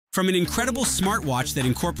From an incredible smartwatch that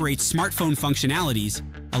incorporates smartphone functionalities,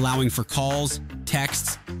 allowing for calls,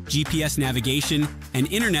 texts, GPS navigation,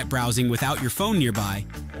 and internet browsing without your phone nearby,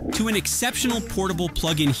 to an exceptional portable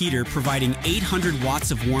plug-in heater providing 800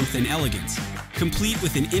 watts of warmth and elegance, complete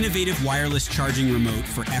with an innovative wireless charging remote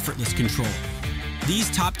for effortless control.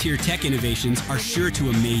 These top-tier tech innovations are sure to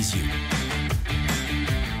amaze you.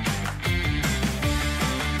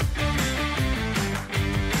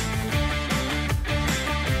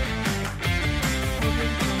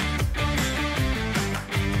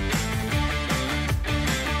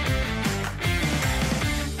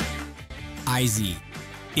 ISEE.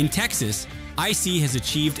 In Texas, ISEE has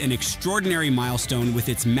achieved an extraordinary milestone with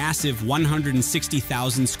its massive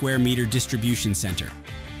 160,000 square meter distribution center.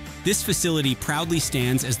 This facility proudly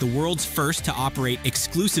stands as the world's first to operate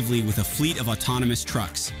exclusively with a fleet of autonomous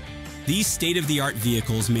trucks. These state-of-the-art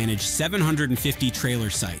vehicles manage 750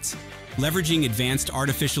 trailer sites, leveraging advanced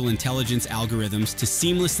artificial intelligence algorithms to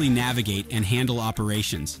seamlessly navigate and handle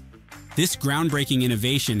operations. This groundbreaking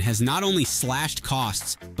innovation has not only slashed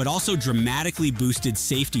costs, but also dramatically boosted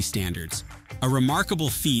safety standards, a remarkable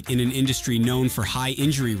feat in an industry known for high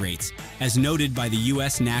injury rates, as noted by the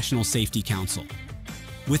U.S. National Safety Council.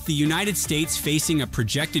 With the United States facing a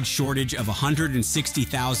projected shortage of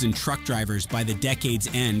 160,000 truck drivers by the decade's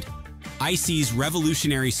end, ISEE's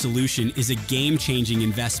revolutionary solution is a game-changing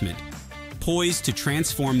investment, poised to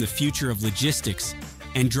transform the future of logistics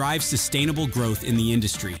and drive sustainable growth in the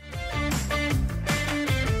industry.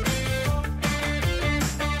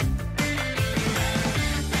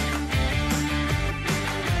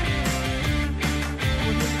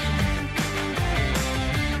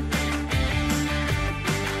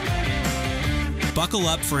 Buckle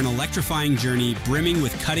up for an electrifying journey brimming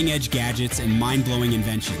with cutting-edge gadgets and mind-blowing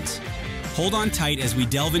inventions. Hold on tight as we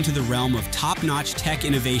delve into the realm of top-notch tech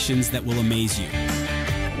innovations that will amaze you.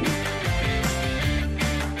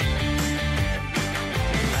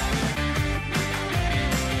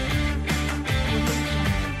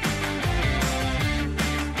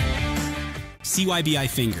 CYBI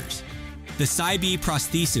Fingers. The CYBI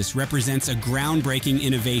prosthesis represents a groundbreaking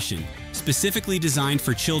innovation, specifically designed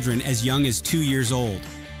for children as young as 2 years old.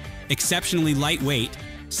 Exceptionally lightweight,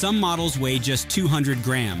 some models weigh just 200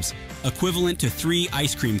 grams, equivalent to 3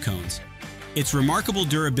 ice cream cones. Its remarkable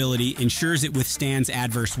durability ensures it withstands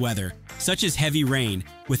adverse weather, such as heavy rain,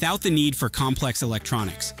 without the need for complex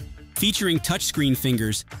electronics. Featuring touchscreen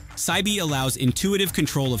fingers, CYBI allows intuitive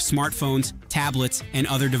control of smartphones, tablets, and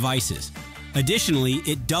other devices. Additionally,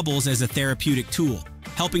 it doubles as a therapeutic tool,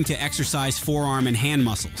 helping to exercise forearm and hand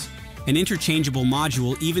muscles. An interchangeable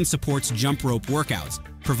module even supports jump rope workouts,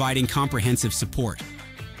 providing comprehensive support.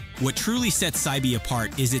 What truly sets CYBI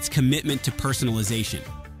apart is its commitment to personalization,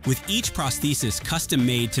 with each prosthesis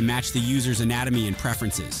custom-made to match the user's anatomy and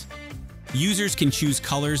preferences. Users can choose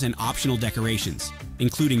colors and optional decorations,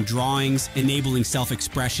 including drawings, enabling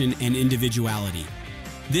self-expression and individuality.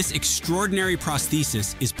 This extraordinary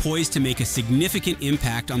prosthesis is poised to make a significant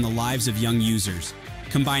impact on the lives of young users,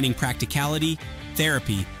 combining practicality,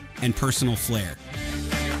 therapy, and personal flair.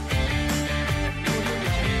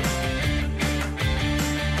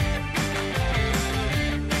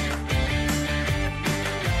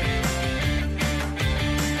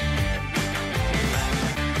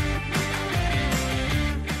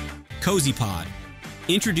 Cozy Pod.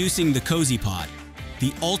 Introducing the Cozy Pod,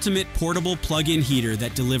 the ultimate portable plug-in heater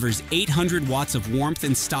that delivers 800 watts of warmth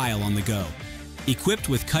and style on the go. Equipped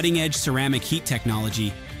with cutting-edge ceramic heat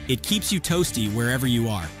technology, it keeps you toasty wherever you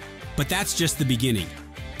are. But that's just the beginning.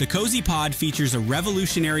 The Cozy Pod features a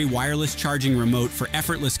revolutionary wireless charging remote for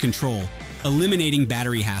effortless control, eliminating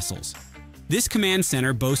battery hassles. This command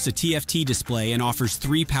center boasts a TFT display and offers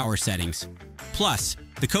 3 power settings. Plus,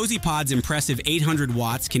 the Cozy Pod's impressive 800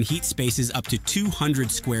 watts can heat spaces up to 200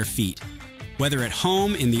 square feet. Whether at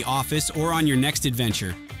home, in the office, or on your next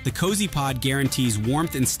adventure, the Cozy Pod guarantees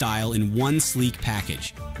warmth and style in one sleek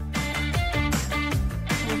package.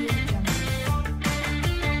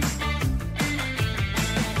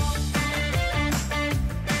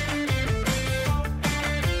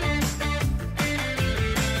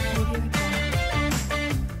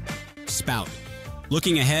 Spout.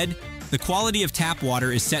 Looking ahead, the quality of tap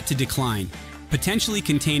water is set to decline, potentially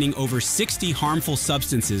containing over 60 harmful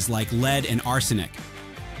substances like lead and arsenic.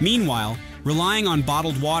 Meanwhile, relying on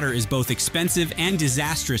bottled water is both expensive and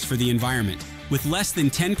disastrous for the environment, with less than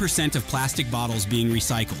 10% of plastic bottles being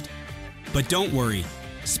recycled. But don't worry,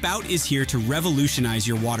 Spout is here to revolutionize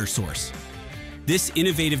your water source. This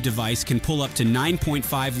innovative device can pull up to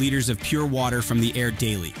 9.5 liters of pure water from the air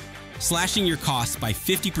daily, slashing your costs by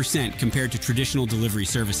 50% compared to traditional delivery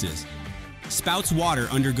services. Spout's water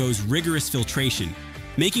undergoes rigorous filtration,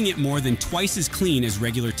 making it more than twice as clean as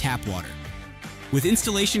regular tap water. With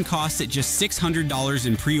installation costs at just $600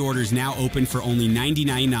 and pre-orders now open for only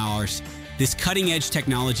 $99, this cutting-edge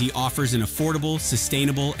technology offers an affordable,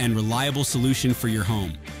 sustainable, and reliable solution for your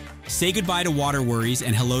home. Say goodbye to water worries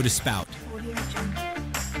and hello to Spout.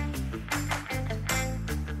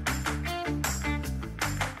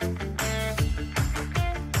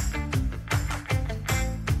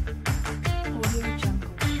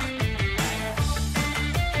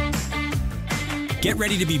 Get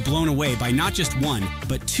ready to be blown away by not just one,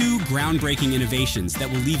 but two groundbreaking innovations that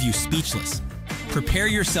will leave you speechless. Prepare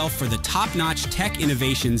yourself for the top-notch tech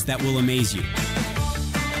innovations that will amaze you.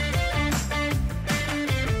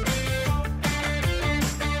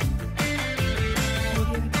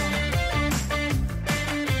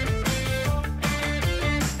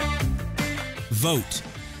 VOAT.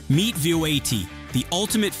 Meet VOAT, the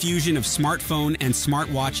ultimate fusion of smartphone and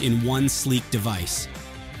smartwatch in one sleek device.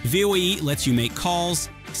 VOAT lets you make calls,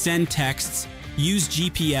 send texts, use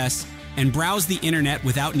GPS, and browse the internet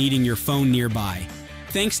without needing your phone nearby,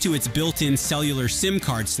 thanks to its built-in cellular SIM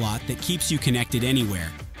card slot that keeps you connected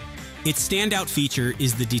anywhere. Its standout feature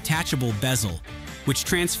is the detachable bezel, which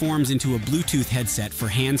transforms into a Bluetooth headset for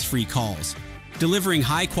hands-free calls, delivering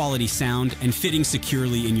high-quality sound and fitting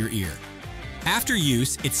securely in your ear. After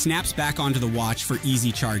use, it snaps back onto the watch for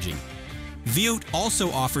easy charging. VOAT also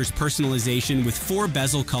offers personalization with 4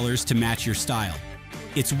 bezel colors to match your style.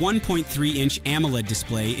 Its 1.3-inch AMOLED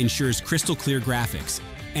display ensures crystal-clear graphics,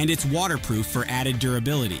 and it's waterproof for added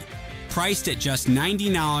durability. Priced at just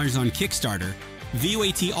 $90 on Kickstarter,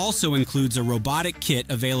 VOAT also includes a robotic kit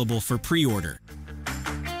available for pre-order.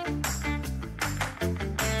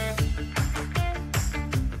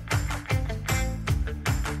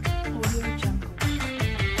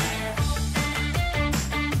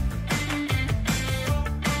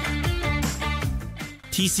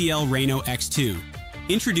 TCL Raino X2.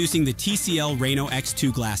 Introducing the TCL Raino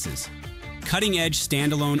X2 glasses. Cutting-edge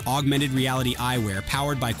standalone augmented reality eyewear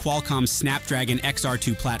powered by Qualcomm's Snapdragon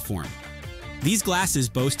XR2 platform. These glasses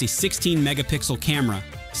boast a 16-megapixel camera,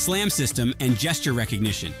 SLAM system, and gesture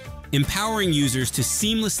recognition, empowering users to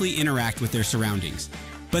seamlessly interact with their surroundings.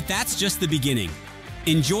 But that's just the beginning.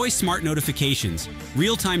 Enjoy smart notifications,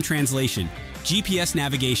 real-time translation, GPS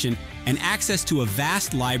navigation, and access to a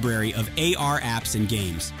vast library of AR apps and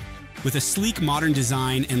games. With a sleek modern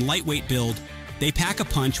design and lightweight build, they pack a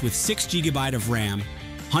punch with 6 GB of RAM,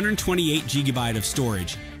 128 GB of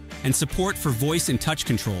storage, and support for voice and touch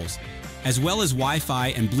controls, as well as Wi-Fi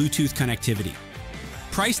and Bluetooth connectivity.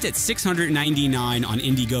 Priced at $699 on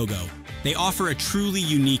Indiegogo, they offer a truly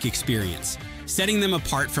unique experience, setting them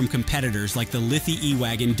apart from competitors like the Lithy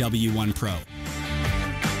E-Wagon W1 Pro.